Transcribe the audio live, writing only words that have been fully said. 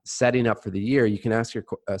setting up for the year, you can ask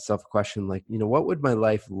yourself a question like, what would my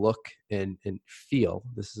life look and feel?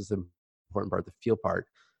 This is the important part, the feel part,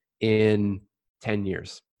 in 10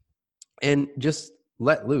 years. And just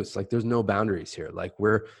let loose. Like, there's no boundaries here. Like,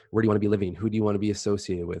 where do you want to be living? Who do you want to be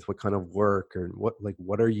associated with? What kind of work, or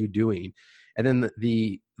what are you doing? And then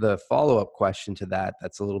the follow-up question to that,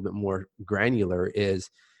 that's a little bit more granular, is,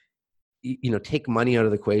 take money out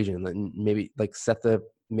of the equation, and maybe like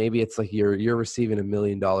maybe it's like you're receiving $1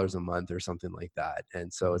 million a month or something like that.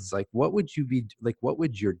 And so it's like, what would your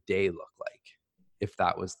day look like if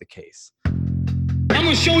that was the case? I'm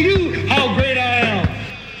gonna show you how great I am.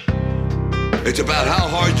 It's about how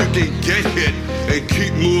hard you can get hit and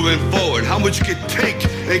keep moving forward. How much you can take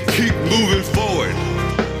and keep moving forward.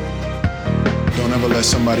 Don't ever let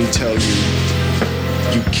somebody tell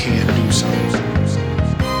you can't do something.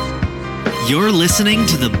 You're listening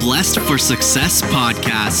to the Blessed for Success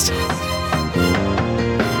podcast.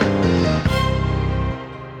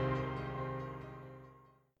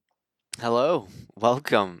 Hello,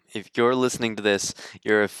 welcome. If you're listening to this,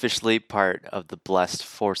 you're officially part of the Blessed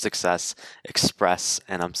for Success Express,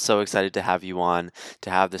 and I'm so excited to have you on, to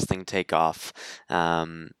have this thing take off.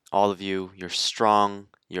 All of you, you're strong,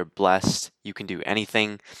 you're blessed, you can do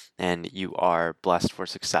anything, and you are blessed for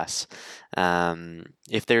success.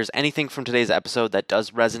 If there's anything from today's episode that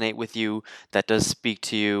does resonate with you, that does speak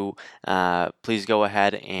to you, please go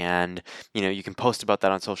ahead and, you can post about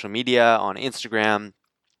that on social media, on Instagram.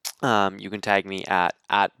 You can tag me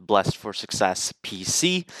at Blessed for Success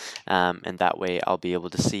PC, and that way I'll be able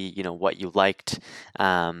to see, what you liked.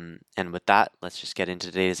 And with that, let's just get into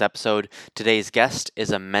today's episode. Today's guest is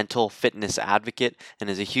a mental fitness advocate and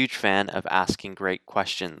is a huge fan of asking great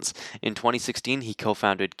questions. In 2016, he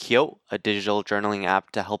co-founded Kyo, a digital journaling app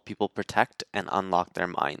to help people protect and unlock their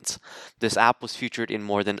minds. This app was featured in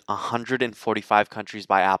more than 145 countries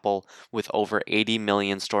by Apple, with over 80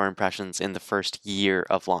 million store impressions in the first year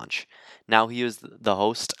of launch. Now he is the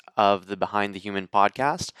host of the Behind the Human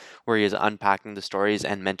podcast, where he is unpacking the stories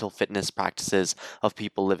and mental fitness practices of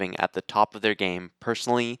people living at the top of their game,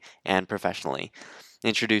 personally and professionally.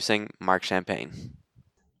 Introducing Mark Champagne.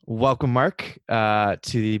 Welcome, Mark, to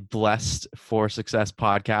the Blessed for Success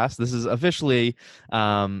podcast. This is officially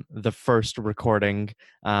the first recording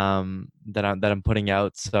that I'm putting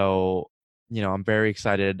out. So, I'm very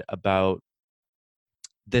excited about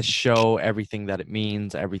this show, everything that it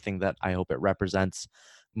means, everything that I hope it represents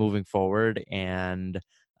moving forward. And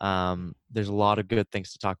there's a lot of good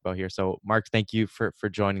things to talk about here. So, Mark, thank you for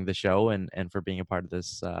joining the show and for being a part of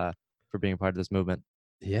this movement.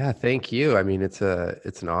 Yeah, thank you. I mean, it's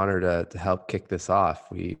an honor to help kick this off.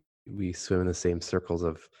 We swim in the same circles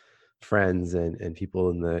of friends and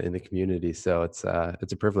people in the community, so it's a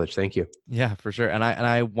privilege. Thank you. Yeah, for sure. And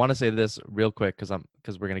I want to say this real quick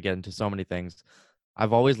because we're gonna get into so many things.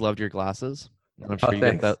 I've always loved your glasses. I'm sure you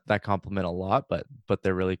get that compliment a lot, but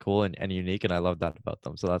they're really cool and unique, and I love that about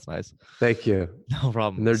them. So that's nice. Thank you. No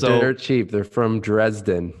problem. And they're cheap. They're from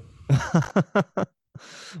Dresden.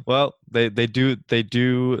 Well, they do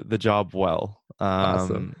the job well.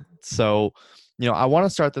 Awesome. So, I want to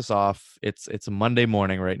start this off. It's a Monday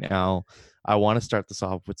morning right now. I want to start this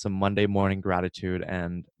off with some Monday morning gratitude,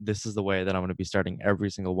 and this is the way that I'm going to be starting every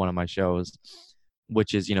single one of my shows,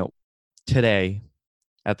 which is, today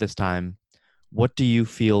at this time, what do you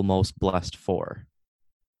feel most blessed for?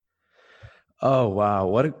 Oh, wow.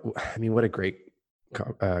 What a great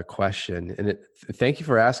question. And thank you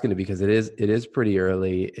for asking it, because it is pretty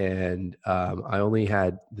early, and I only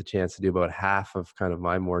had the chance to do about half of kind of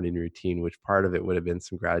my morning routine, which part of it would have been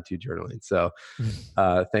some gratitude journaling. So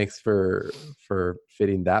thanks for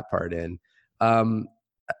fitting that part in.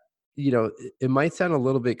 It might sound a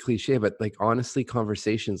little bit cliche, but like, honestly,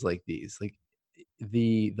 conversations like these, like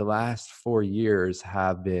the last 4 years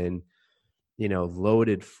have been,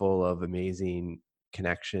 loaded full of amazing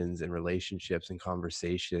connections and relationships and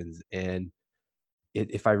conversations. And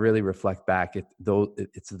if I really reflect back,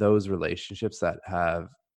 it's those relationships that have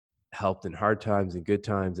helped in hard times and good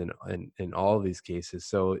times and in all of these cases.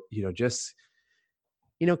 So, just,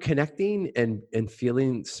 connecting and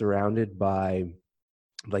feeling surrounded by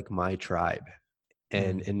like my tribe,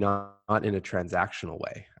 and not in a transactional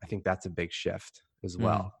way. I think that's a big shift as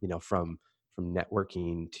well, from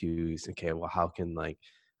networking to, okay, well, how can I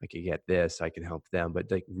could get this, I can help them, but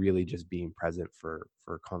like really just being present for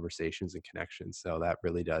conversations and connections. So that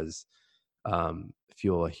really does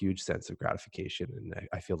fuel a huge sense of gratification, and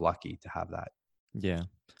I feel lucky to have that. Yeah.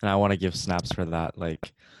 And I want to give snaps for that.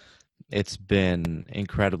 Like, it's been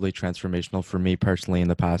incredibly transformational for me personally in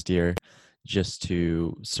the past year, just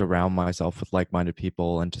to surround myself with like-minded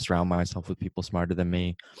people and to surround myself with people smarter than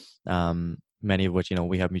me. Many of which,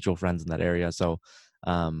 we have mutual friends in that area. So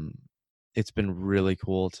it's been really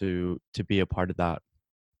cool to be a part of that.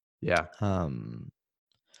 Yeah.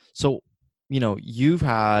 So, you've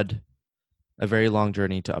had a very long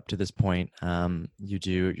journey to up to this point.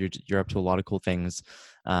 You're up to a lot of cool things.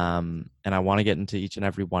 And I want to get into each and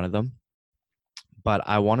every one of them. But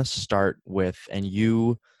I want to start with, and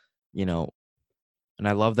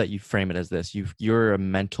I love that you frame it as this. You're a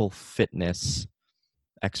mental fitness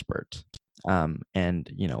expert. I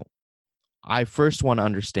first want to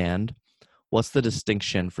understand, what's the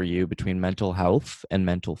distinction for you between mental health and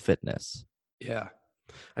mental fitness? Yeah.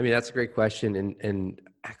 I mean, that's a great question. And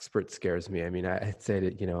expert scares me. I mean, I'd say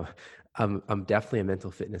that, I'm definitely a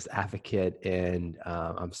mental fitness advocate, and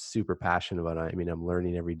I'm super passionate about it. I mean, I'm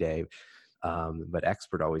learning every day. But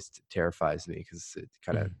expert always terrifies me, because it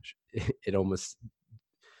kind of, it almost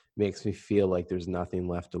makes me feel like there's nothing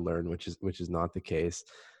left to learn, which is not the case.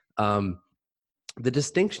 The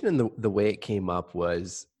distinction in the way it came up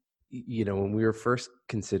was, when we were first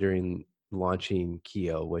considering launching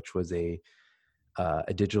Keo, which was a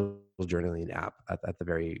digital journaling app at the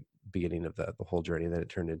very beginning of the whole journey. Then it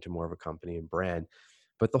turned into more of a company and brand.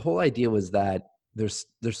 But the whole idea was that there's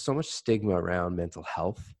so much stigma around mental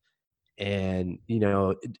health, and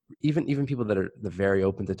even people that are very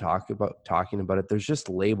open to talking about it, there's just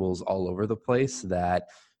labels all over the place that,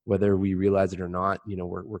 whether we realize it or not,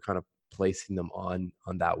 we're kind of placing them on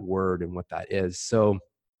that word and what that is. So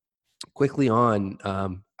quickly on,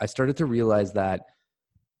 I started to realize that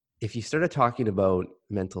if you started talking about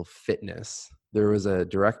mental fitness, there was a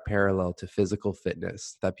direct parallel to physical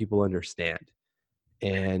fitness that people understand.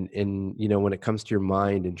 And when it comes to your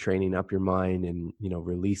mind and training up your mind, and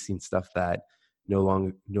releasing stuff that no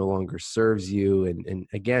longer serves you, and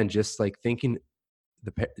again, just like thinking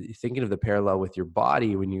of the parallel with your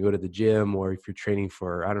body when you go to the gym, or if you're training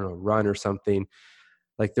for, I don't know, run or something.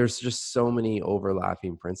 Like, there's just so many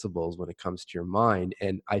overlapping principles when it comes to your mind.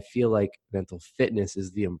 And I feel like mental fitness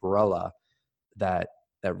is the umbrella that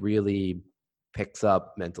really picks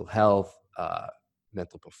up mental health,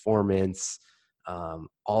 mental performance,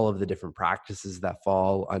 all of the different practices that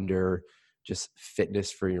fall under just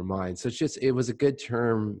fitness for your mind. So it was a good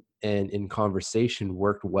term, and in conversation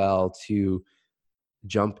worked well to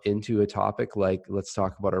jump into a topic like, let's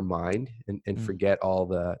talk about our mind, and forget all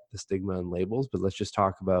the stigma and labels, but let's just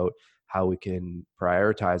talk about how we can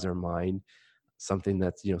prioritize our mind, something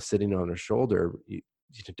that's sitting on our shoulder,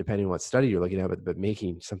 depending on what study you're looking at, but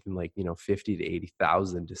making something like 50 to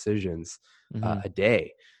 80,000 decisions a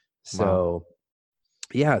day. So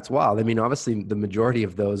Wow. Yeah, it's wild. I mean, obviously the majority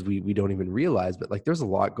of those we don't even realize, but like, there's a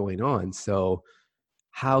lot going on. So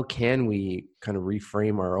how can we kind of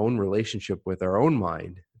reframe our own relationship with our own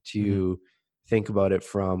mind to think about it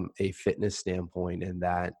from a fitness standpoint, and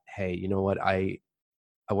that, hey, you know what, I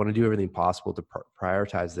want to do everything possible to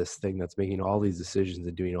prioritize this thing that's making all these decisions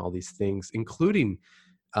and doing all these things, including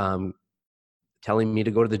telling me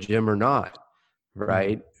to go to the gym or not,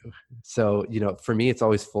 right? So, for me, it's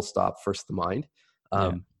always full stop, first the mind.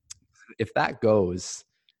 If that goes,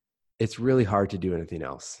 it's really hard to do anything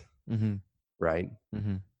else, right?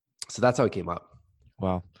 So that's how it came up.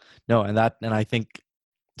 Wow. No, and I think,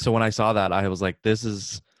 so when I saw that, I was like, this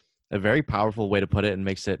is a very powerful way to put it, and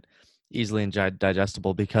makes it easily and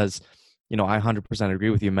digestible, because, I 100% agree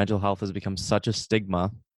with you. Mental health has become such a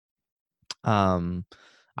stigma.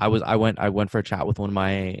 I went for a chat with one of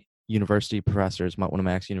my university professors, one of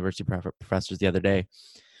my ex-university professors the other day,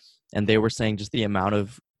 and they were saying just the amount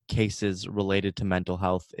of cases related to mental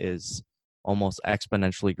health is almost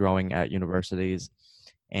exponentially growing at universities.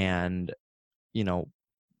 And,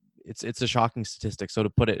 it's a shocking statistic. So to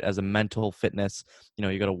put it as a mental fitness,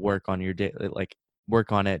 you got to work on your day, like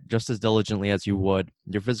work on it just as diligently as you would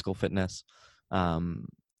your physical fitness.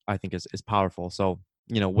 I think is powerful. So,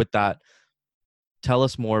 with that, tell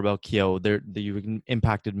us more about Keo. You've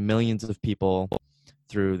impacted millions of people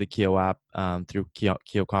through the Keo app, through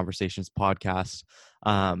Keo Conversations podcast.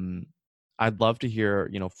 I'd love to hear,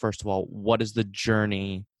 first of all, what is the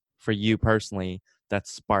journey for you personally that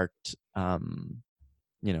sparked,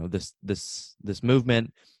 this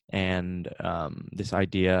movement and this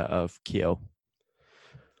idea of Keo?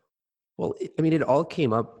 Well, I mean, it all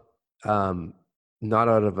came up not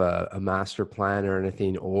out of a master plan or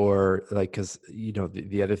anything, or like, because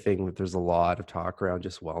the other thing, that there's a lot of talk around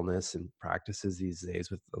just wellness and practices these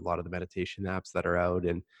days with a lot of the meditation apps that are out,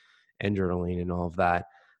 and journaling and all of that.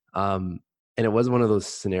 And it wasn't one of those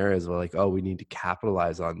scenarios where like, oh, we need to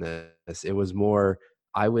capitalize on this. It was more,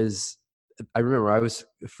 I remember I was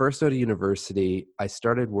first out of university. I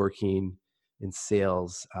started working in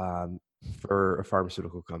sales for a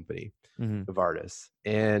pharmaceutical company, Mm-hmm. Novartis.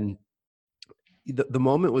 And the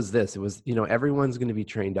moment was this, it was, everyone's going to be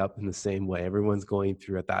trained up in the same way. Everyone's going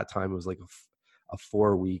through, at that time, it was like a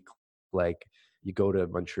 4-week, like you go to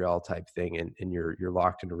Montreal type thing, and you're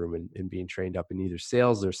locked in a room and being trained up in either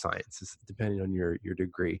sales or science, depending on your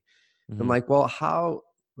degree. I'm Mm-hmm. like, well, how,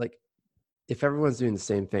 like, if everyone's doing the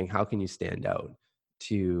same thing, how can you stand out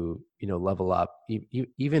to, level up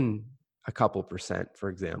even a couple percent, for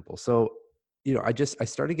example? So, I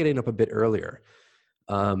started getting up a bit earlier.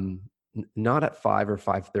 Not at 5 or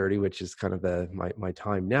 5:30, which is kind of my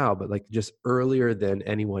time now, but like just earlier than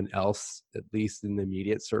anyone else, at least in the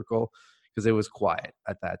immediate circle, because it was quiet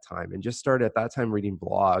at that time, and just started at that time reading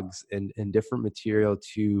blogs and different material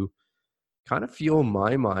to kind of fuel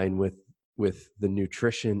my mind with the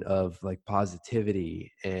nutrition of like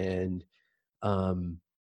positivity and um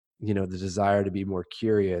the desire to be more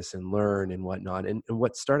curious and learn and whatnot. And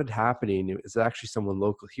what started happening is actually someone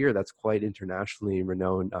local here that's quite internationally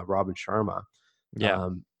renowned, Robin Sharma. Yeah.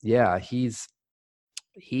 Yeah, he's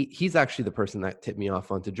actually the person that tipped me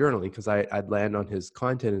off onto journaling, because I'd land on his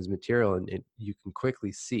content, his material, and you can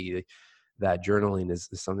quickly see that journaling is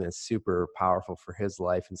something that's super powerful for his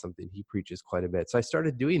life and something he preaches quite a bit. So I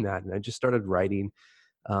started doing that, and I just started writing,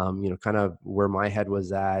 kind of where my head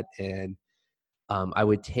was at. And I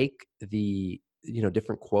would take the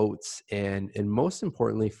different quotes and most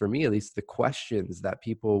importantly for me, at least, the questions that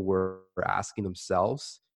people were asking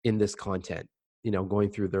themselves in this content, going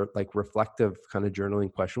through their like reflective kind of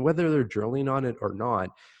journaling question, whether they're journaling on it or not.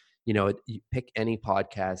 You pick any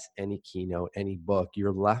podcast, any keynote, any book,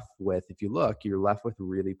 if you look, you're left with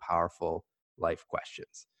really powerful life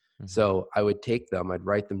questions. Mm-hmm. So I would take them, I'd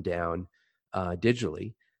write them down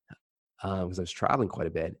digitally, because I was traveling quite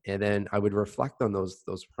a bit, and then I would reflect on those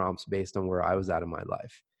prompts based on where I was at in my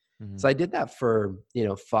life. Mm-hmm. So I did that for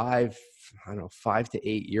 5 to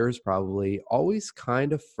 8 years probably. Always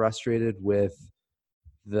kind of frustrated with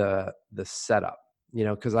the setup,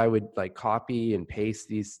 because I would like copy and paste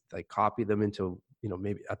these, like copy them into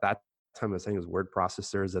maybe at that time I was saying it was word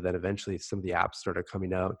processors, and then eventually some of the apps started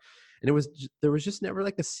coming out, and there was just never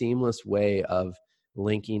like a seamless way of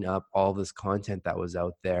linking up all this content that was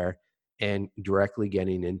out there and directly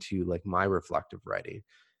getting into like my reflective writing.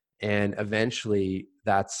 And eventually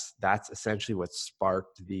that's essentially what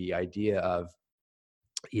sparked the idea of,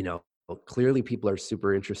 clearly people are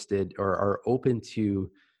super interested or are open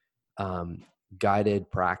to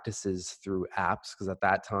guided practices through apps. Because at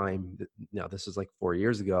that time, this was like 4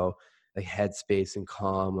 years ago, like Headspace and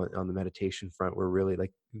Calm on the meditation front were really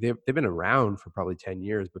like, they've been around for probably 10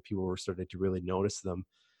 years, but people were starting to really notice them.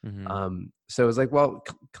 Mm-hmm. So it was like, well,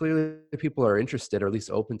 clearly people are interested or at least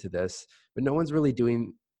open to this, but no one's really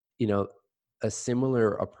doing, a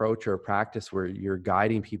similar approach or practice where you're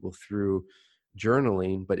guiding people through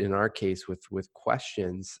journaling, but in our case with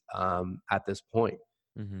questions at this point.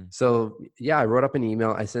 Mm-hmm. So yeah, I wrote up an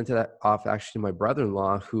email. I sent it off actually to my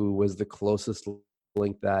brother-in-law, who was the closest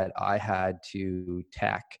link that I had to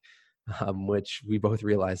tech, which we both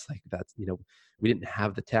realized like that's, we didn't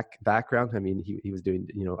have the tech background. I mean, he was doing,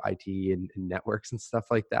 IT and networks and stuff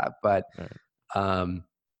like that. But Right.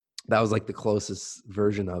 that was like the closest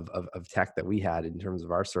version of tech that we had in terms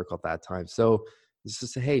of our circle at that time. So it's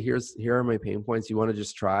just say, hey, here are my pain points. You want to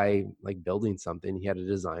just try like building something. He had a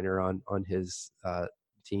designer on his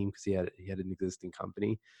team because he had an existing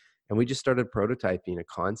company, and we just started prototyping a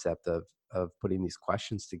concept of putting these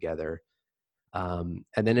questions together. And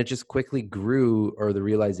then it just quickly grew, or the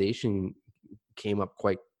realization came up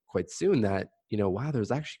quite soon that, wow,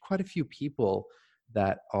 there's actually quite a few people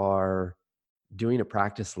that are doing a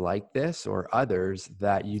practice like this or others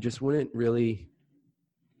that you just wouldn't really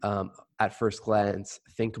at first glance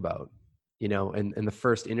think about, and the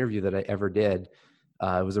first interview that I ever did,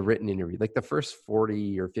 it was a written interview. Like the first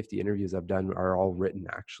 40 or 50 interviews I've done are all written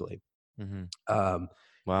actually. Mm-hmm. Wow.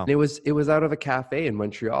 Wow. And it was out of a cafe in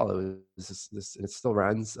Montreal. It was this, and it still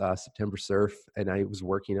runs, September Surf. And I was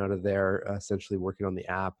working out of there, essentially working on the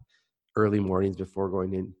app early mornings before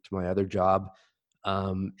going into my other job.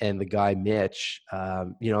 And the guy, Mitch,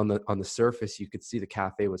 on the surface, you could see the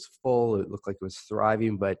cafe was full. It looked like it was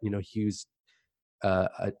thriving, but, he was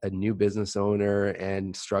a new business owner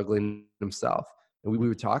and struggling himself. And we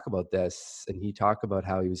would talk about this, and he'd talk about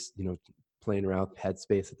how he was, playing around with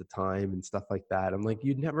Headspace at the time and stuff like that. I'm like,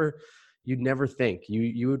 you'd never think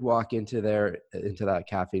you would walk into that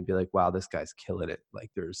cafe and be like, wow, this guy's killing it. Like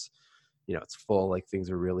there's, it's full, like things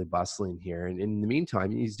are really bustling here. And in the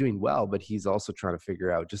meantime, he's doing well, but he's also trying to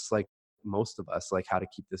figure out, just like most of us, like how to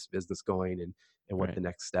keep this business going and what Right. the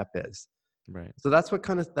next step is. Right. So that's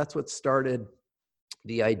what started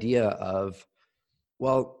the idea of,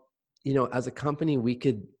 well, as a company, we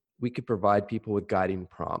could provide people with guiding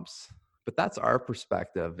prompts, but that's our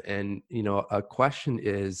perspective. And, a question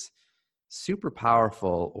is super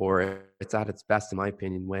powerful, or it's at its best, in my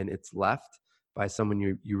opinion, when it's left by someone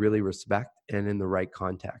you really respect and in the right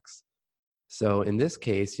context. So in this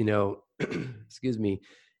case, excuse me,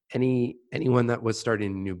 anyone that was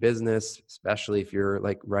starting a new business, especially if you're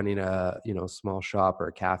like running a, small shop or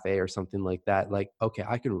a cafe or something like that, like, okay,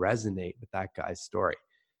 I can resonate with that guy's story.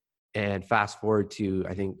 And fast forward to,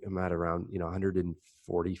 I think I'm at around,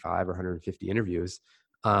 145 or 150 interviews,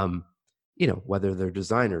 whether they're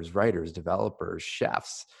designers, writers, developers,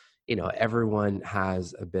 chefs, everyone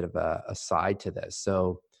has a bit of a side to this.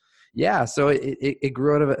 So yeah, so it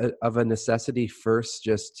grew out of a necessity first,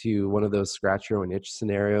 just to one of those scratch your own itch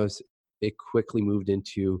scenarios. It quickly moved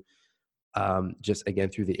into, just again,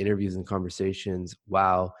 through the interviews and conversations,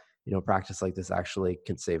 wow, practice like this actually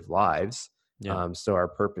can save lives. Yeah. So our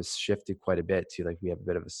purpose shifted quite a bit to, like, we have a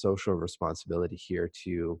bit of a social responsibility here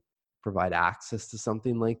to provide access to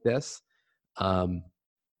something like this. And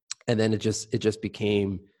then it just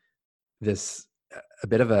became this, a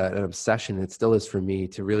bit of an obsession. It still is for me,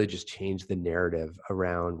 to really just change the narrative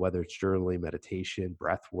around, whether it's journaling, meditation,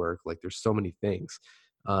 breath work, like there's so many things.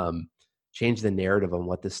 Change the narrative on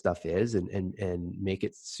what this stuff is, and make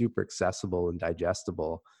it super accessible and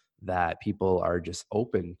digestible, that people are just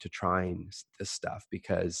open to trying this stuff,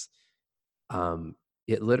 because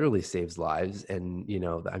it literally saves lives. And,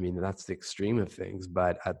 I mean, that's the extreme of things,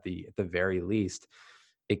 but at the very least,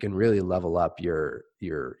 it can really level up your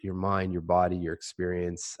mind, your body, your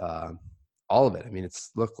experience, all of it. I mean,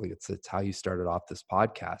 it's how you started off this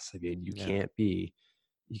podcast. I mean, you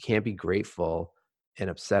can't be grateful and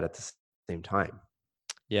upset at the same time.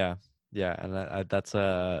 Yeah. Yeah. And that's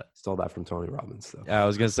Stole that from Tony Robbins, though. I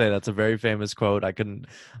was gonna say that's a very famous quote. I couldn't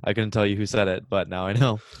tell you who said it, but now I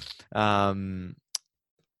know.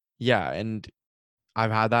 Yeah, and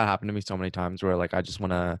I've had that happen to me so many times, where like I just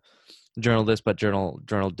want to journal this, but journal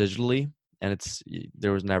digitally, and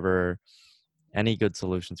there was never any good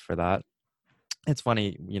solutions for that. It's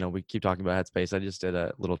funny, we keep talking about Headspace. I just did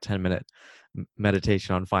a little 10-minute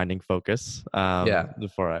meditation on finding focus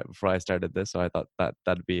before I started this, so I thought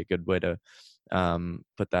that'd be a good way to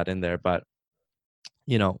put that in there. But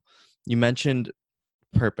you mentioned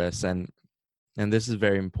purpose, and this is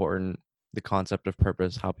very important, the concept of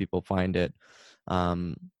purpose, how people find it.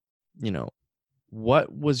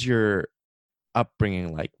 What was your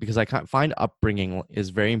upbringing like? Because I find upbringing is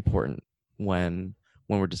very important when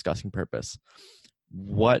we're discussing purpose.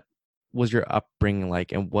 What was your upbringing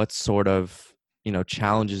like, and what sort of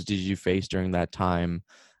challenges did you face during that time,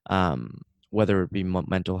 whether it be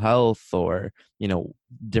mental health or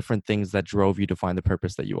different things that drove you to find the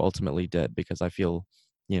purpose that you ultimately did? Because I feel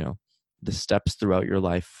the steps throughout your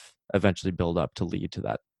life eventually build up to lead to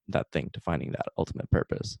that thing, to finding that ultimate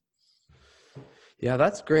purpose. Yeah,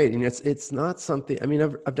 that's great. And it's not something, I mean,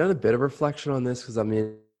 I've done a bit of reflection on this, because I'm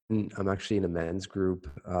actually in a men's group,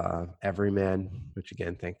 Everyman, which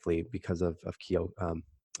again, thankfully, because of Keo,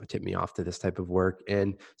 tipped me off to this type of work.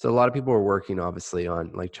 And so a lot of people are working, obviously,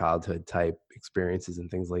 on like childhood type experiences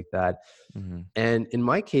and things like that. Mm-hmm. And in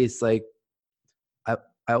my case, like, I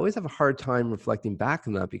always have a hard time reflecting back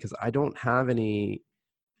on that, because I don't have any,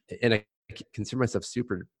 and I consider myself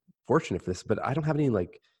super fortunate for this, but I don't have any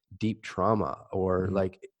like deep trauma or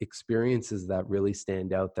like experiences that really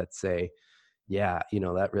stand out that say, yeah,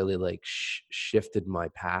 that really like shifted my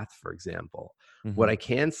path, for example. What I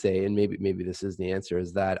can say, and maybe this is the answer,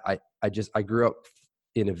 is that I grew up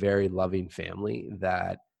in a very loving family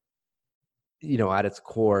that, at its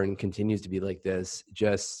core, and continues to be like this,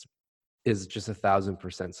 is just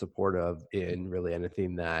 1,000% supportive in really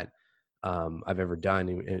anything that I've ever done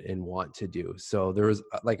and want to do. So there was,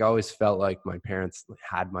 like, I always felt like my parents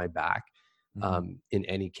had my back in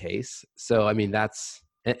any case. So, I mean, that's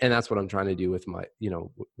what I'm trying to do with my,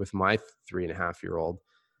 with my 3.5-year-old,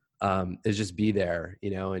 is just be there,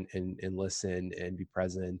 and listen and be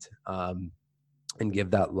present, and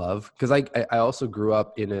give that love. Cause I also grew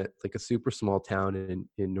up in a super small town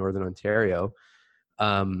in Northern Ontario,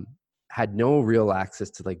 had no real access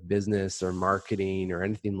to like business or marketing or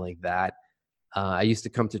anything like that. I used to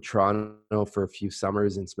come to Toronto for a few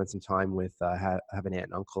summers and spend some time with, have an aunt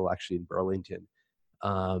and uncle actually in Burlington.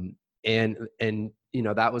 And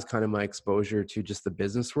that was kind of my exposure to just the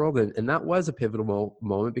business world. And that was a pivotal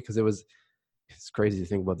moment, because it's crazy to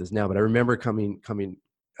think about this now, but I remember coming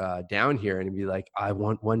down here and be like,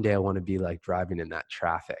 one day I want to be like driving in that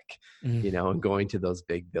traffic, you know, and going to those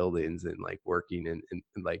big buildings and like working and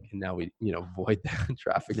like, and now we, you know, avoid that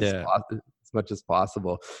traffic as much as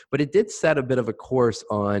possible. But it did set a bit of a course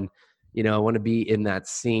on, you know, I want to be in that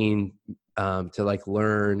scene to like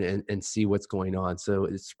learn and see what's going on. So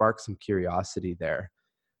it sparked some curiosity there.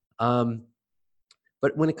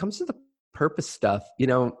 But when it comes to the purpose stuff, you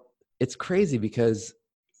know, it's crazy because,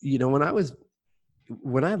 you know, when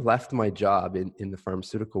I left my job in the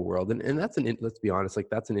pharmaceutical world, and that's let's be honest, like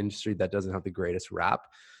that's an industry that doesn't have the greatest rap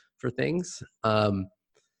for things.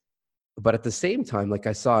 But at the same time, like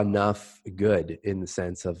I saw enough good in the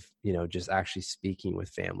sense of, you know, just actually speaking with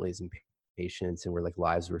families and patients and where like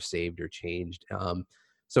lives were saved or changed.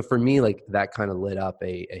 So for me, like that kind of lit up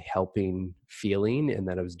a helping feeling, and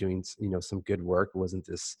that I was doing, you know, some good work. It wasn't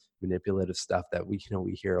this manipulative stuff that we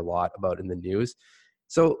hear a lot about in the news.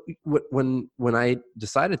 So when I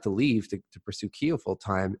decided to leave to pursue Keo full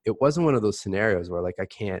time, it wasn't one of those scenarios where like I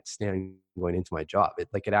can't stand going into my job.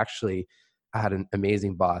 I had an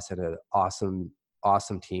amazing boss, had an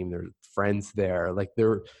awesome team. There were friends there. Like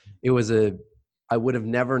I would have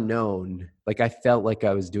never known, like I felt like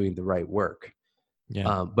I was doing the right work.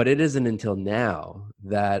 Yeah. But it isn't until now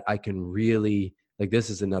that I can really, like, this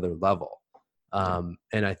is another level. And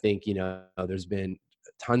I think, you know, there's been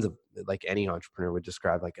tons of, like any entrepreneur would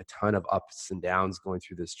describe, like a ton of ups and downs going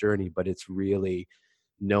through this journey, but it's really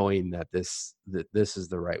knowing that this is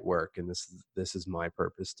the right work. And this is my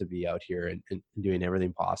purpose, to be out here and doing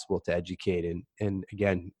everything possible to educate and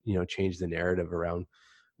again, you know, change the narrative around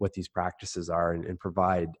what these practices are and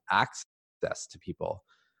provide access to people.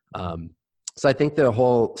 So I think the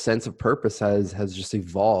whole sense of purpose has just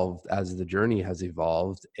evolved as the journey has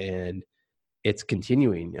evolved, and it's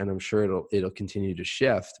continuing, and I'm sure it'll continue to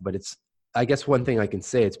shift. But I guess one thing I can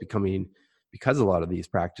say, it's becoming, because a lot of these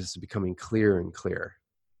practices are becoming clearer and clearer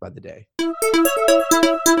by the day.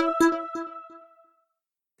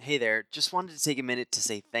 Hey there, just wanted to take a minute to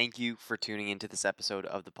say thank you for tuning into this episode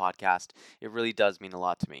of the podcast. It really does mean a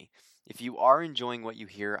lot to me. If you are enjoying what you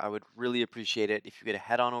hear, I would really appreciate it if you could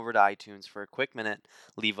head on over to iTunes for a quick minute,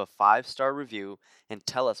 leave a 5-star review, and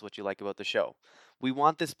tell us what you like about the show. We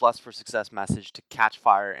want this Blessed for Success message to catch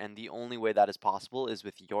fire, and the only way that is possible is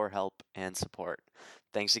with your help and support.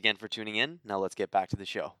 Thanks again for tuning in. Now let's get back to the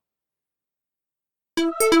show.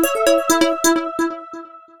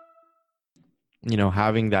 You know,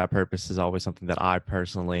 having that purpose is always something that I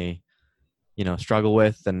personally, you know, struggle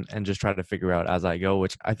with and just try to figure out as I go,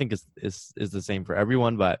 which I think is the same for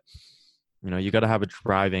everyone. But, you know, you got to have a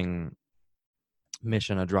driving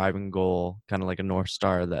mission, a driving goal, kind of like a North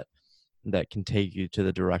Star that can take you to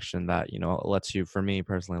the direction that, you know, lets you, for me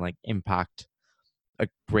personally, like impact a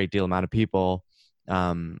great deal amount of people,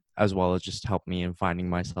 as well as just help me in finding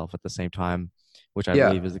myself at the same time, which I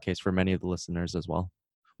believe is the case for many of the listeners as well.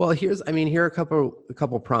 Well, here are a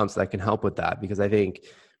couple prompts that can help with that, because I think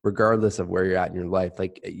regardless of where you're at in your life,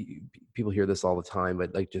 like people hear this all the time,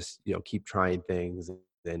 but like just, you know, keep trying things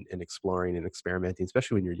and exploring and experimenting,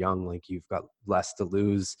 especially when you're young, like you've got less to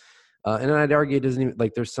lose. And I'd argue it doesn't even,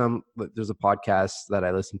 like there's a podcast that I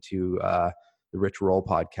listen to, the Rich Roll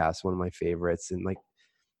podcast, one of my favorites. And like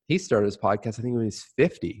he started his podcast, I think when he was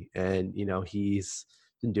 50, and, you know, he's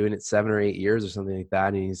been doing it 7 or 8 years or something like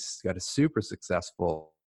that. And he's got a super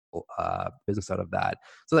successful business out of that.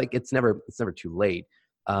 So like it's never too late.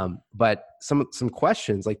 But some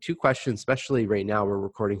questions, like 2 questions, especially right now, we're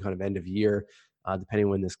recording kind of end of year, depending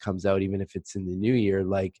when this comes out, even if it's in the new year,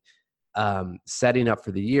 like setting up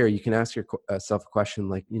for the year, you can ask yourself a question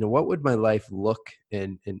like, you know, what would my life look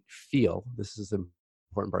and feel? This is the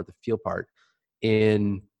important part, the feel part,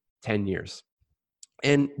 in 10 years.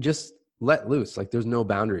 And just let loose. Like there's no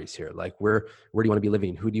boundaries here. Like where do you want to be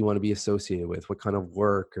living? Who do you want to be associated with? What kind of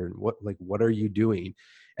work, or what are you doing?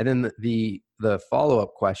 And then the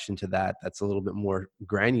follow-up question to that's a little bit more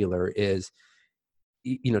granular is,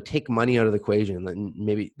 you know, take money out of the equation, and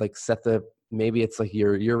maybe like maybe it's like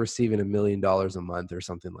you're receiving $1 million a month or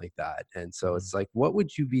something like that. And so it's like, what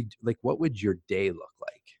would your day look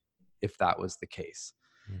like if that was the case?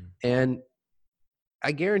 And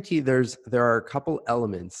I guarantee there are a couple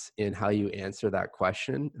elements in how you answer that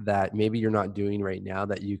question that maybe you're not doing right now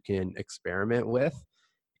that you can experiment with.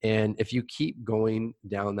 And if you keep going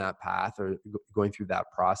down that path or going through that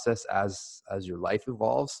process as your life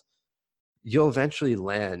evolves, you'll eventually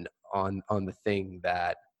land on the thing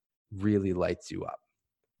that really lights you up.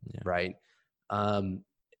 Yeah. Right.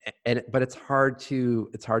 But it's hard to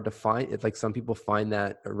find it. Like some people find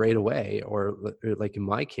that right away, or like in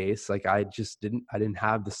my case, like I didn't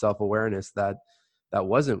have the self-awareness that that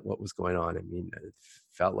wasn't what was going on. I mean, it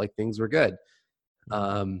felt like things were good.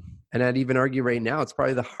 And I'd even argue right now, it's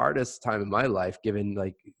probably the hardest time in my life, given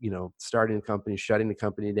like, starting a company, shutting the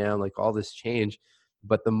company down, like all this change,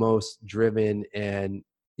 but the most driven and,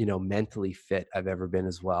 mentally fit I've ever been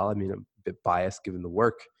as well. I mean, I'm a bit biased given the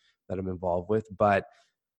work that I'm involved with, but,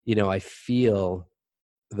 I feel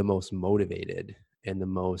the most motivated and the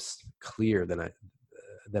most clear than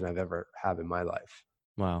I've ever have in my life.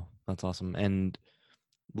 Wow, that's awesome. And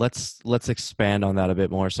let's expand on that a bit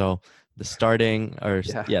more. So the starting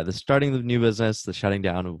the new business, the shutting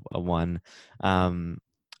down of one.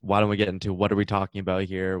 Why don't we get into what are we talking about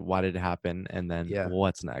here? Why did it happen? And then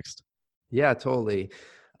what's next? Yeah, totally.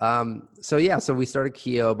 So we started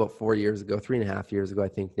Keo about 4 years ago, 3.5 years ago, I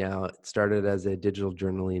think now. It started as a digital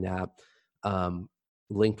journaling app,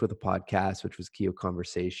 linked with a podcast, which was Keo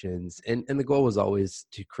Conversations. And the goal was always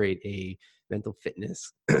to create a mental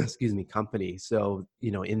fitness, company. So,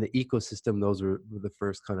 in the ecosystem, those were the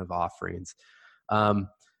first kind of offerings.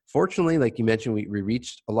 Fortunately, like you mentioned, we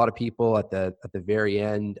reached a lot of people at the very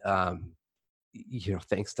end,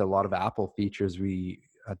 thanks to a lot of Apple features. Because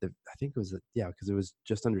it was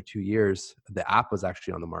just under 2 years, the app was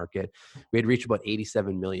actually on the market. We had reached about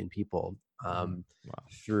 87 million people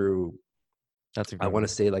through, that's I want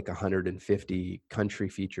to say like 150 country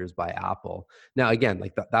features by Apple. Now, again,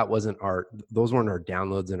 like that wasn't those weren't our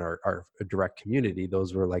downloads in our direct community.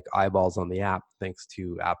 Those were like eyeballs on the app, thanks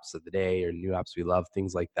to apps of the day or new apps we love,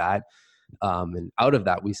 things like that. And out of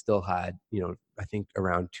that, we still had, I think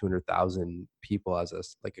around 200,000 people as a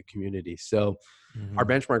community. So our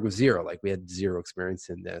benchmark was zero. Like we had zero experience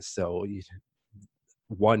in this. So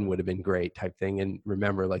one would have been great type thing. And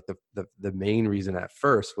remember, like the main reason at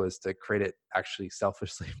first was to create it actually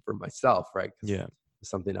selfishly for myself, right? Yeah.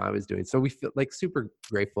 Something I was doing. So we feel like super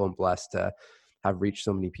grateful and blessed to have reached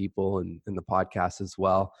so many people and the podcast as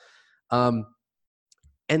well.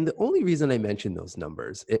 And the only reason I mention those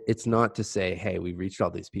numbers, it's not to say, hey, we reached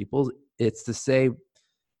all these people. It's to say,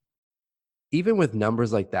 even with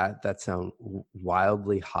numbers like that sound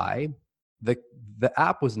wildly high, the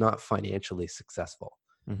app was not financially successful.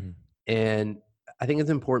 And I think it's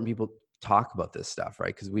important people talk about this stuff,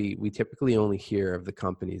 right? Because we typically only hear of the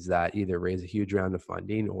companies that either raise a huge round of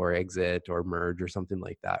funding or exit or merge or something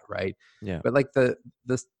like that, right? Yeah. But like the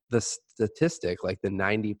statistic, like the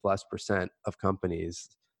 90+% of companies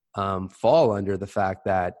fall under the fact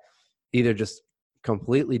that either just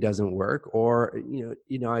completely doesn't work, or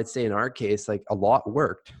I'd say in our case, like a lot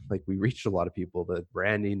worked. Like we reached a lot of people. The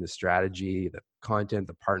branding, the strategy, the content,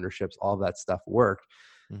 the partnerships, all that stuff worked.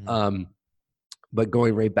 But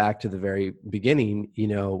going right back to the very beginning,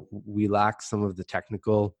 we lacked some of the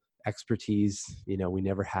technical expertise. We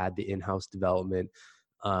never had the in-house development,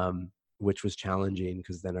 which was challenging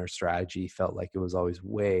because then our strategy felt like it was always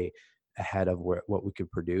way ahead of what we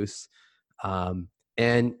could produce.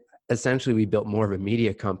 And essentially we built more of a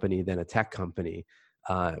media company than a tech company,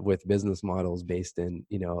 with business models based in,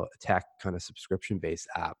 a tech kind of subscription-based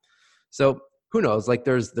app. So who knows, like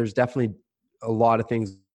there's definitely a lot of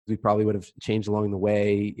things we probably would have changed along the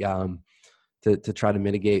way, to try to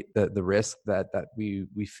mitigate the risk that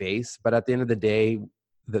we face. But at the end of the day,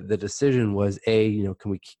 the decision was can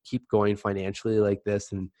we keep going financially like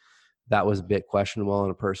this? And that was a bit questionable on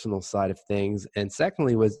a personal side of things. And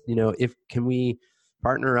secondly was, can we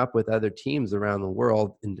partner up with other teams around the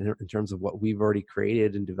world in terms of what we've already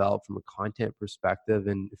created and developed from a content perspective,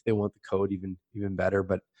 and if they want the code, even better.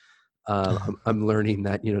 But I'm learning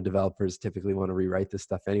that developers typically want to rewrite this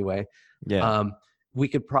stuff anyway. Yeah. We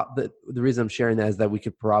could the reason I'm sharing that is that we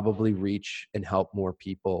could probably reach and help more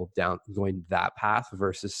people down going that path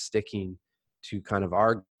versus sticking to kind of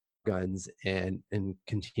our guns and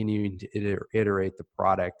continuing to iterate the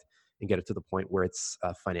product and get it to the point where it's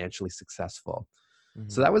financially successful.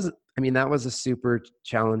 So that was a super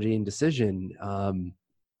challenging decision,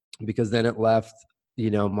 because then it left,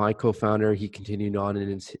 my co-founder, he continued on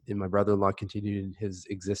and my brother-in-law continued in his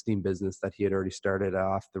existing business that he had already started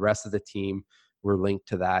off. The rest of the team were linked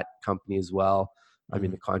to that company as well. I mean,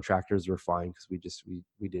 the contractors were fine because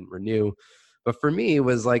we didn't renew. But for me, it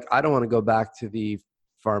was like, I don't want to go back to the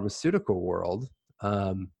pharmaceutical world,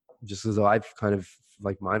 just as I've kind of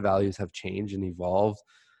like my values have changed and evolved.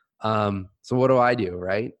 So what do I do?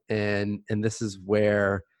 Right. And this is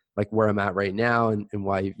where I'm at right now, and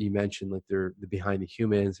why you mentioned like the Behind the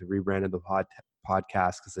Humans, and rebranded the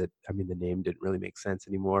podcast because the name didn't really make sense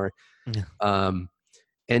anymore. Yeah.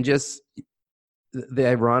 And just the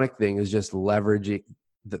ironic thing is just leveraging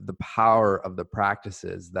the power of the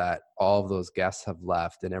practices that all of those guests have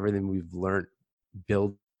left and everything we've learned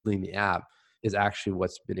building the app, is actually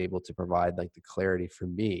what's been able to provide like the clarity for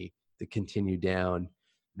me to continue down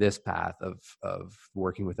this path of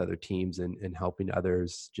working with other teams and helping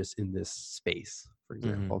others just in this space, for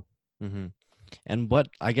example. Mm-hmm. And what,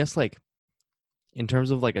 I guess, like, in terms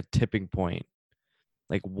of like a tipping point,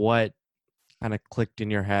 like what kind of clicked in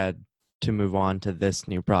your head to move on to this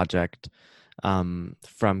new project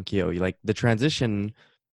from Kyo? Like the transition,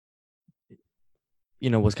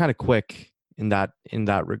 was kind of quick in that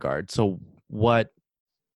regard. So what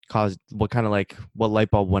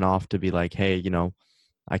light bulb went off to be like, hey,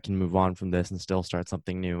 I can move on from this and still start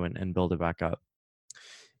something new and build it back up?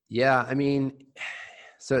 Yeah, I mean,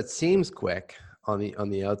 so it seems quick on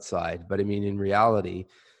the outside, but I mean, in reality,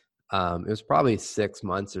 it was probably 6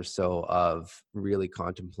 months or so of really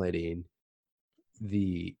contemplating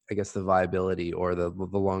the viability or the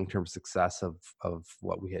long-term success of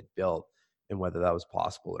what we had built and whether that was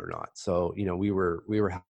possible or not. So, we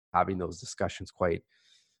were having those discussions quite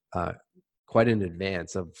in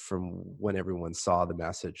advance from when everyone saw the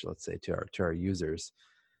message, let's say, to our users.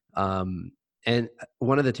 And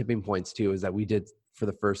one of the tipping points too is that for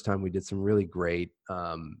the first time, we did some really great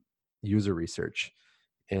user research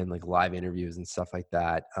and like live interviews and stuff like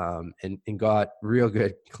that, and got real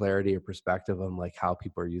good clarity or perspective on like how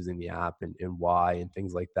people are using the app and why and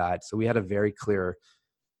things like that. So we had a very clear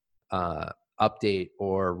update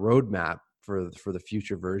or roadmap for the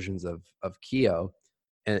future versions of Kyo,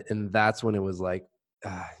 and that's when it was like,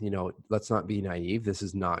 let's not be naive. This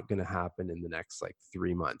is not going to happen in the next like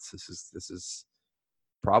 3 months. This is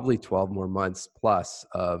probably 12 more months plus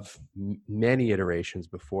of many iterations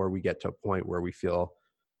before we get to a point where we feel,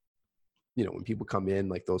 when people come in,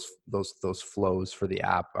 like those flows for the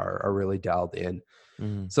app are really dialed in.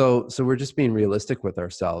 Mm-hmm. So we're just being realistic with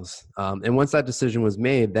ourselves. And once that decision was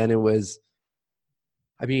made, then it was,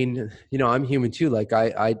 I mean, I'm human too. Like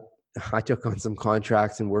I took on some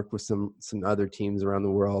contracts and worked with some other teams around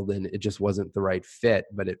the world, and it just wasn't the right fit.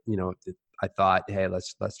 But I thought, hey,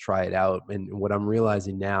 let's try it out. And what I'm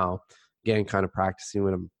realizing now, again, kind of practicing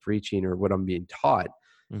what I'm preaching or what I'm being taught,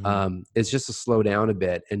 is just to slow down a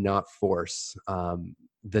bit and not force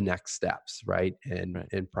the next steps, right?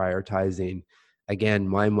 And prioritizing, again,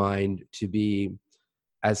 my mind to be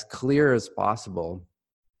as clear as possible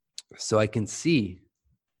so I can see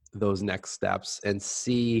those next steps and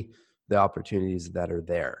see the opportunities that are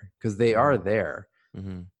there, because they are there.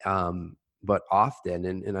 But often,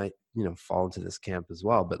 and I fall into this camp as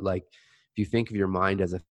well, but like if you think of your mind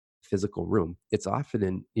as a physical room, it's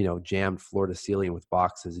often jammed floor to ceiling with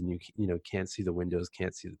boxes, and you can't see the windows,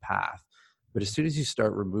 can't see the path. But as soon as you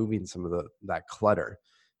start removing some of that clutter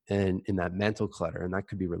and in that mental clutter, and that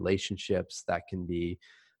could be relationships, that can be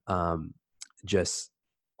just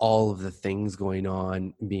all of the things going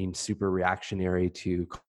on, being super reactionary to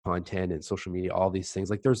content and social media, all these things,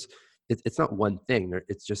 like it's not one thing.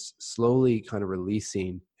 It's just slowly kind of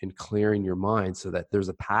releasing and clearing your mind so that there's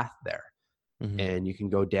a path there. And you can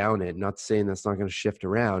go down it. Not saying that's not going to shift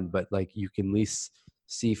around, but like you can at least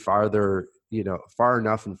see farther, far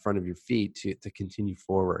enough in front of your feet to continue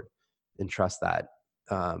forward and trust that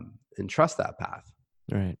path.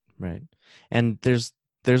 Right. And there's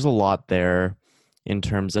a lot there in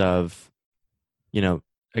terms of,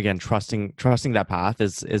 again, trusting that path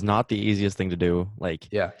is not the easiest thing to do. Like,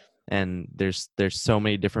 yeah. And there's so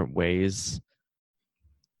many different ways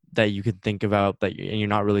that you could think about and you're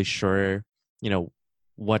not really sure,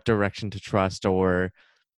 what direction to trust or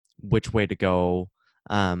which way to go.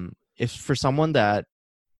 If for someone that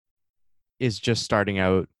is just starting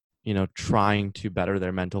out, trying to better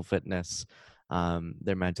their mental fitness,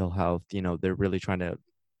 their mental health, they're really trying to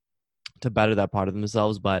better that part of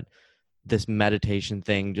themselves, but this meditation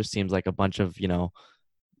thing just seems like a bunch of mojo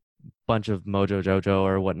jojo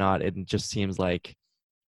or whatnot. It just seems like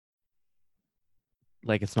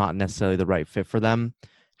it's not necessarily the right fit for them.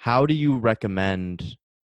 How do you recommend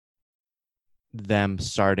them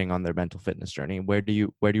starting on their mental fitness journey? Where do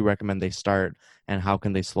you recommend they start, and how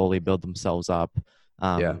can they slowly build themselves up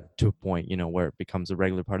to a point, where it becomes a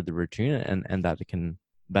regular part of the routine and that it can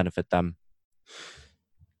benefit them?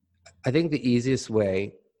 I think the easiest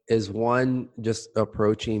way is, one, just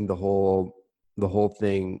approaching the whole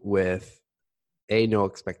thing with A, no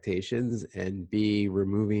expectations, and B,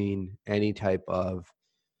 removing any type of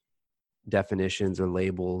definitions or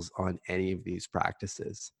labels on any of these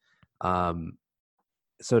practices.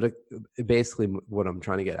 So basically what I'm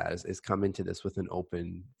trying to get at is come into this with an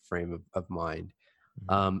open frame of mind.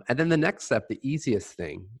 And then the next step, the easiest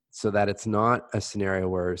thing, so that it's not a scenario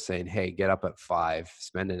where we're saying, hey, get up at 5,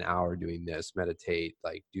 spend an hour doing this, meditate,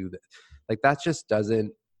 like do that. Like that just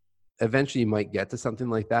doesn't eventually you might get to something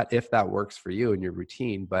like that if that works for you in your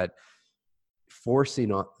routine, but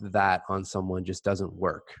forcing that on someone just doesn't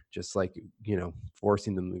work. Just like,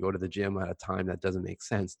 forcing them to go to the gym at a time that doesn't make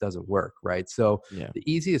sense doesn't work, right? So the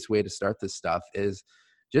easiest way to start this stuff is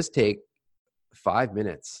just take 5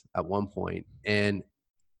 minutes at one point and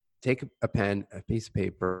take a pen, a piece of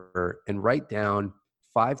paper, and write down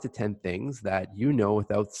 5 to 10 things that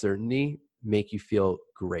without certainty make you feel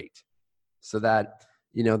great. So that,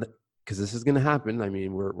 because this is going to happen. I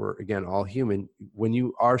mean, we're again all human. When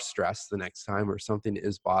you are stressed the next time or something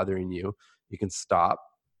is bothering you, you can stop.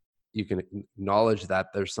 You can acknowledge that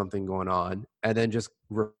there's something going on, and then just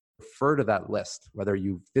refer to that list, whether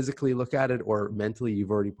you physically look at it or mentally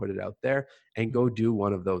you've already put it out there, and go do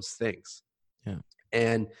one of those things. Yeah.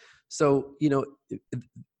 And so,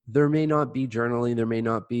 there may not be journaling, there may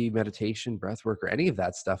not be meditation, breath work, or any of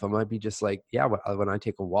that stuff. It might be just like, when I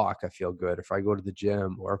take a walk, I feel good. If I go to the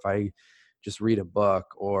gym, or if I just read a book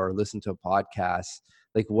or listen to a podcast,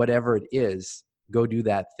 like whatever it is, go do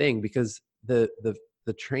that thing. Because the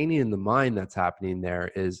training in the mind that's happening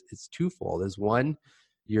there it's twofold. Is one,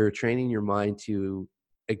 you're training your mind to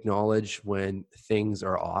acknowledge when things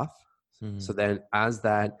are off. Mm-hmm. So then as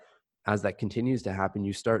that continues to happen,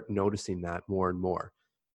 you start noticing that more and more.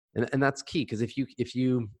 And that's key, because if you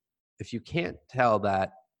can't tell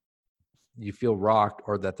that you feel rocked,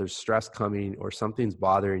 or that there's stress coming, or something's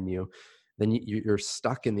bothering you, then you're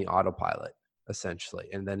stuck in the autopilot essentially,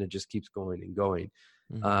 and then it just keeps going and going.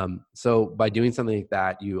 Mm-hmm. So by doing something like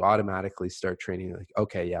that, you automatically start training, like,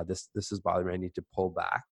 okay, yeah, this is bothering me, I need to pull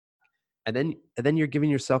back, and then you're giving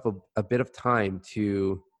yourself a bit of time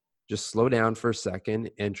to just slow down for a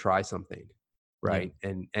second and try something. Right. Yeah.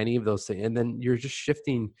 And any of those things. And then you're just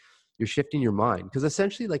shifting your mind. Because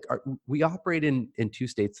essentially, like, we operate in two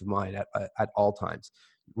states of mind at all times.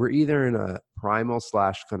 We're either in a primal /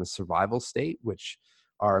 kind of survival state, which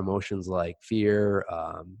are emotions like fear,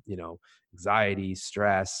 anxiety,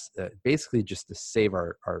 stress, basically just to save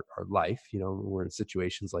our life. We're in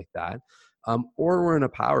situations like that. Or we're in a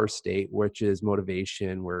power state, which is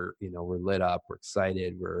motivation. We're lit up, we're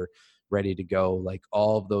excited, we're ready to go, like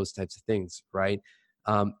all of those types of things, right?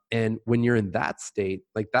 And when you're in that state,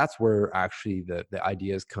 like, that's where actually the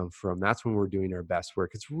ideas come from. That's when we're doing our best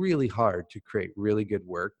work. It's really hard to create really good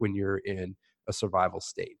work when you're in a survival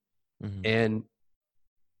state. Mm-hmm. And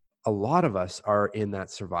a lot of us are in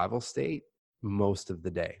that survival state most of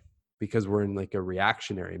the day, because we're in like a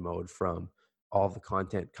reactionary mode from all the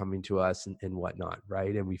content coming to us and whatnot,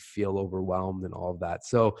 right? And we feel overwhelmed and all of that.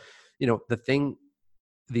 So,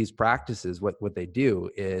 these practices, what they do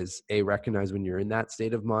is, A, recognize when you're in that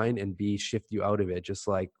state of mind, and B, shift you out of it, just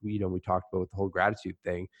like we talked about with the whole gratitude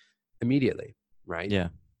thing, immediately, right? Yeah.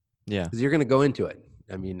 Because you're going to go into it.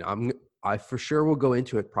 I mean, I for sure will go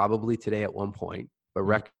into it probably today at one point, but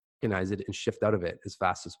recognize it and shift out of it as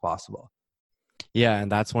fast as possible. Yeah, and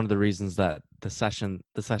that's one of the reasons that the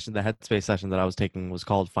Headspace session that I was taking was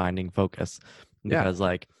called Finding Focus, because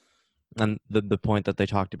and the point that they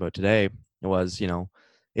talked about today was,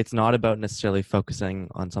 it's not about necessarily focusing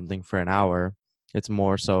on something for an hour. It's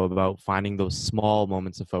more so about finding those small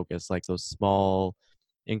moments of focus, like those small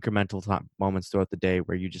incremental moments throughout the day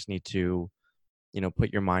where you just need to,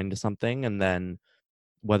 put your mind to something. And then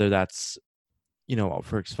whether that's,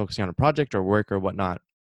 for focusing on a project or work or whatnot,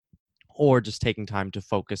 or just taking time to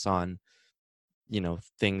focus on,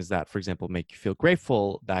 things that, for example, make you feel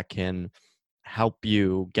grateful, that can help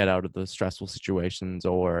you get out of those stressful situations,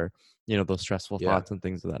 or those stressful thoughts and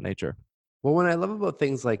things of that nature. Well, what I love about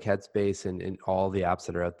things like Headspace and all the apps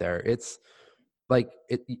that are out there, it's like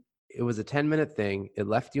it was a 10-minute thing. It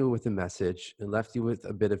left you with a message. It left you with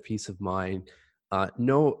a bit of peace of mind. At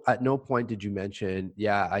no point did you mention,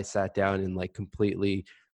 I sat down and like completely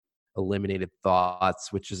eliminated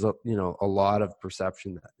thoughts, which is a lot of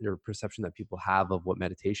perception that people have of what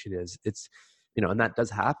meditation is. It's and that does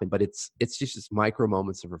happen, but it's just micro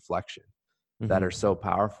moments of reflection that are so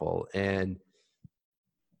powerful. And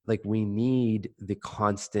like, we need the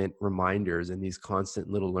constant reminders and these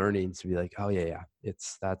constant little learnings to be like, oh yeah,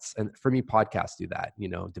 and for me, podcasts do that.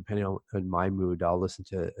 Depending on my mood, I'll listen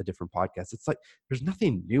to a different podcast. It's like, there's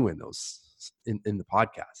nothing new in those, in the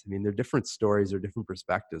podcast. I mean, they're different stories, they're different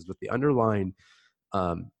perspectives, but the underlying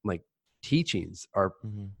like teachings are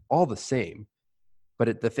all the same.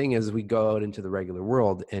 But the thing is, we go out into the regular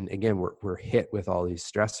world, and again, we're hit with all these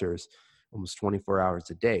stressors almost 24 hours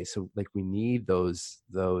a day. So like, we need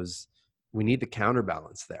we need the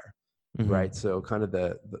counterbalance there, right? So kind of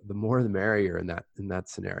the more the merrier in that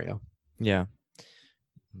scenario. Yeah,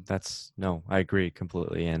 I agree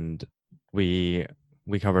completely. And we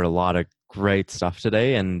we covered a lot of great stuff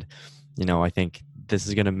today. And, I think this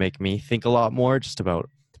is going to make me think a lot more just about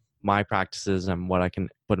my practices and what I can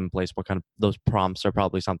put in place. What kind of those prompts are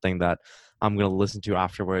probably something that I'm going to listen to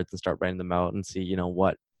afterwards and start writing them out and see,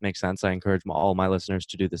 what makes sense. I encourage all my listeners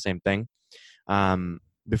to do the same thing.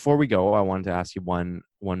 Before we go, I wanted to ask you one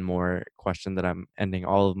more question that I'm ending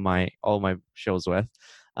all of my shows with,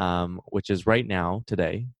 which is right now,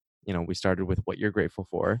 today. We started with what you're grateful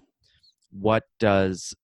for. What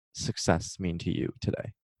does success mean to you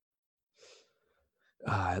today?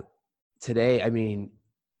 Today, I mean,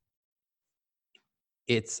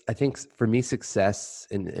 I think for me, success,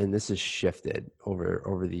 and this has shifted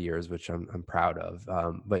over the years, which I'm proud of.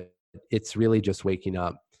 But it's really just waking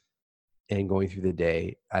up and going through the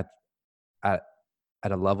day at a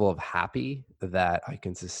level of happy that I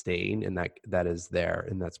can sustain, and that is there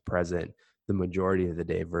and that's present the majority of the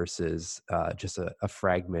day, versus just a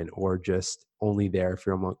fragment, or just only there if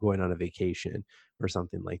you're going on a vacation or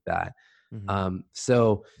something like that. Mm-hmm.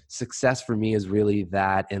 So success for me is really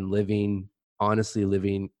that, and honestly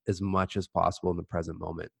living as much as possible in the present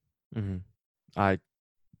moment. Mm-hmm. I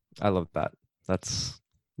love that. That's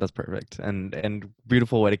perfect, and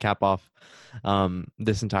beautiful way to cap off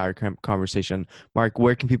this entire conversation. Mark,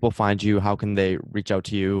 where can people find you? How can they reach out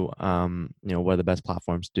to you? What are the best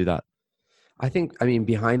platforms to do that? I mean,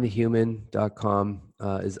 behindthehuman.com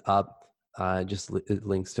is up. It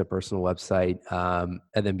links to a personal website.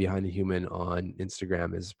 And then Behind the Human on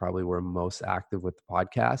Instagram is probably where I'm most active with the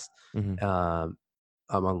podcast. Mm-hmm.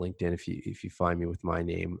 I'm on LinkedIn if you find me with my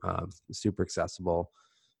name. Super accessible.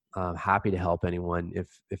 Happy to help anyone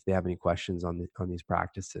if they have any questions on these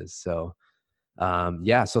practices. So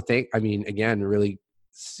again, really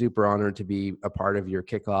super honored to be a part of your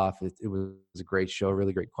kickoff. It was a great show,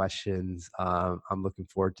 really great questions. I'm looking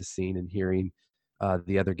forward to seeing and hearing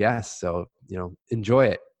the other guests. So, enjoy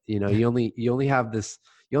it. You only have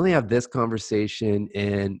this conversation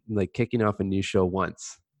and like kicking off a new show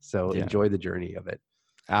once. So enjoy the journey of it.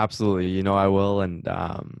 Absolutely. I will, and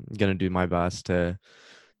going to do my best to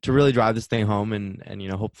really drive this thing home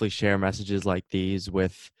and hopefully share messages like these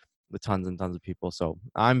with tons and tons of people. So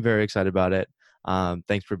I'm very excited about it.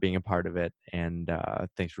 Thanks for being a part of it, and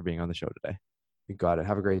thanks for being on the show today. You got it.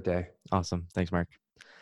 Have a great day. Awesome. Thanks, Mark.